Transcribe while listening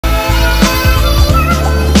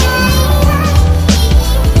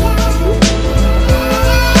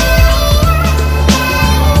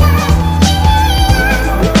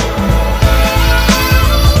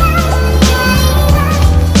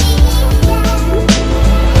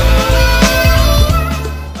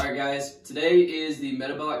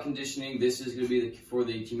Metabolic Conditioning. This is going to be for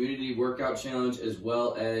the community workout challenge as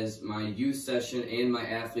well as my youth session and my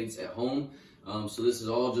athletes at home. So this is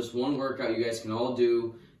all just one workout you guys can all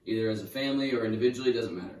do either as a family or individually,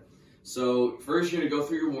 doesn't matter. So first you're going to go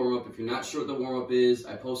through your warm-up. If you're not sure what the warm-up is,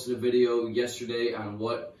 I posted a video yesterday on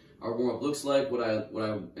what our warm-up looks like, what I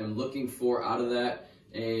am looking for out of that,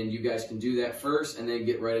 and you guys can do that first and then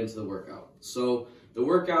get right into the workout. So the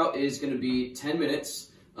workout is going to be 10 minutes.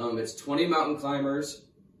 It's 20 mountain climbers,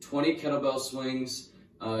 20 kettlebell swings,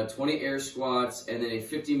 20 air squats, and then a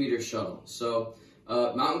 50-meter shuttle. So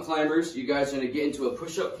mountain climbers, you guys are going to get into a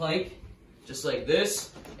push-up plank, just like this.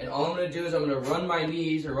 And all I'm going to do is I'm going to run my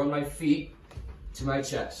knees or run my feet to my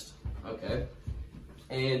chest, okay?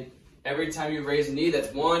 And every time you raise a knee,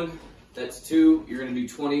 that's 1, that's 2, you're going to do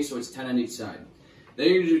 20, so it's 10 on each side. Then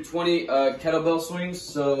you're going to do 20 kettlebell swings.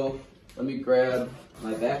 So let me grab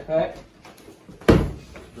my backpack.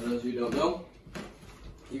 For those of you who don't know,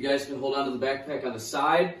 you guys can hold on to the backpack on the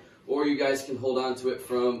side, or you guys can hold on to it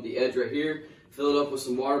from the edge right here. Fill it up with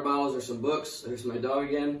some water bottles or some books. There's my dog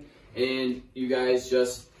again. And you guys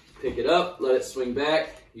just pick it up, let it swing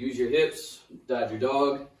back, use your hips, dodge your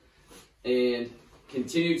dog, and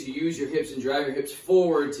continue to use your hips and drive your hips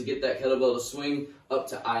forward to get that kettlebell to swing up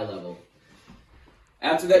to eye level.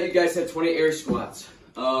 After that, you guys have 20 air squats.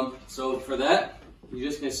 So for that, you're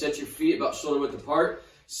just going to set your feet about shoulder width apart,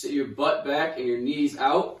 sit your butt back and your knees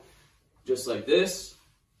out, just like this,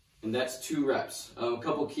 and that's 2 reps. A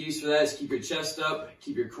couple keys for that is keep your chest up,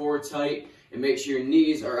 keep your core tight, and make sure your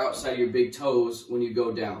knees are outside your big toes when you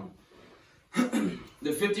go down.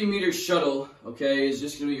 The 50-meter shuttle, okay, is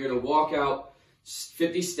just going to be, you're going to walk out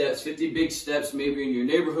 50 steps, 50 big steps, maybe in your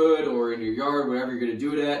neighborhood or in your yard, wherever you're going to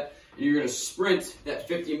do it at, and you're going to sprint that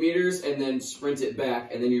 50 meters and then sprint it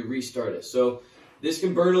back, and then you restart it. So this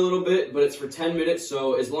can burn a little bit, but it's for 10 minutes,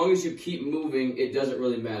 so as long as you keep moving, it doesn't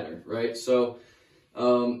really matter, right? So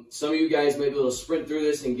some of you guys might be able to sprint through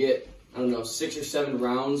this and get, I don't know, 6 or 7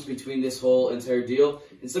 rounds between this whole entire deal.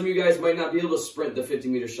 And some of you guys might not be able to sprint the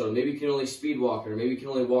 50-meter shuttle. Maybe you can only speed walk it, or maybe you can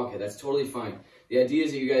only walk it. That's totally fine. The idea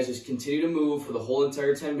is that you guys just continue to move for the whole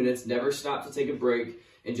entire 10 minutes, never stop to take a break,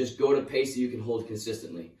 and just go at a pace that you can hold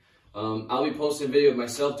consistently. I'll be posting a video of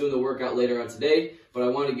myself doing the workout later on today, but I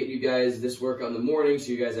want to get you guys this workout in the morning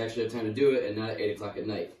so you guys actually have time to do it and not at 8 o'clock at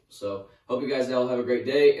night. So hope you guys all have a great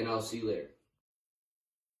day, and I'll see you later.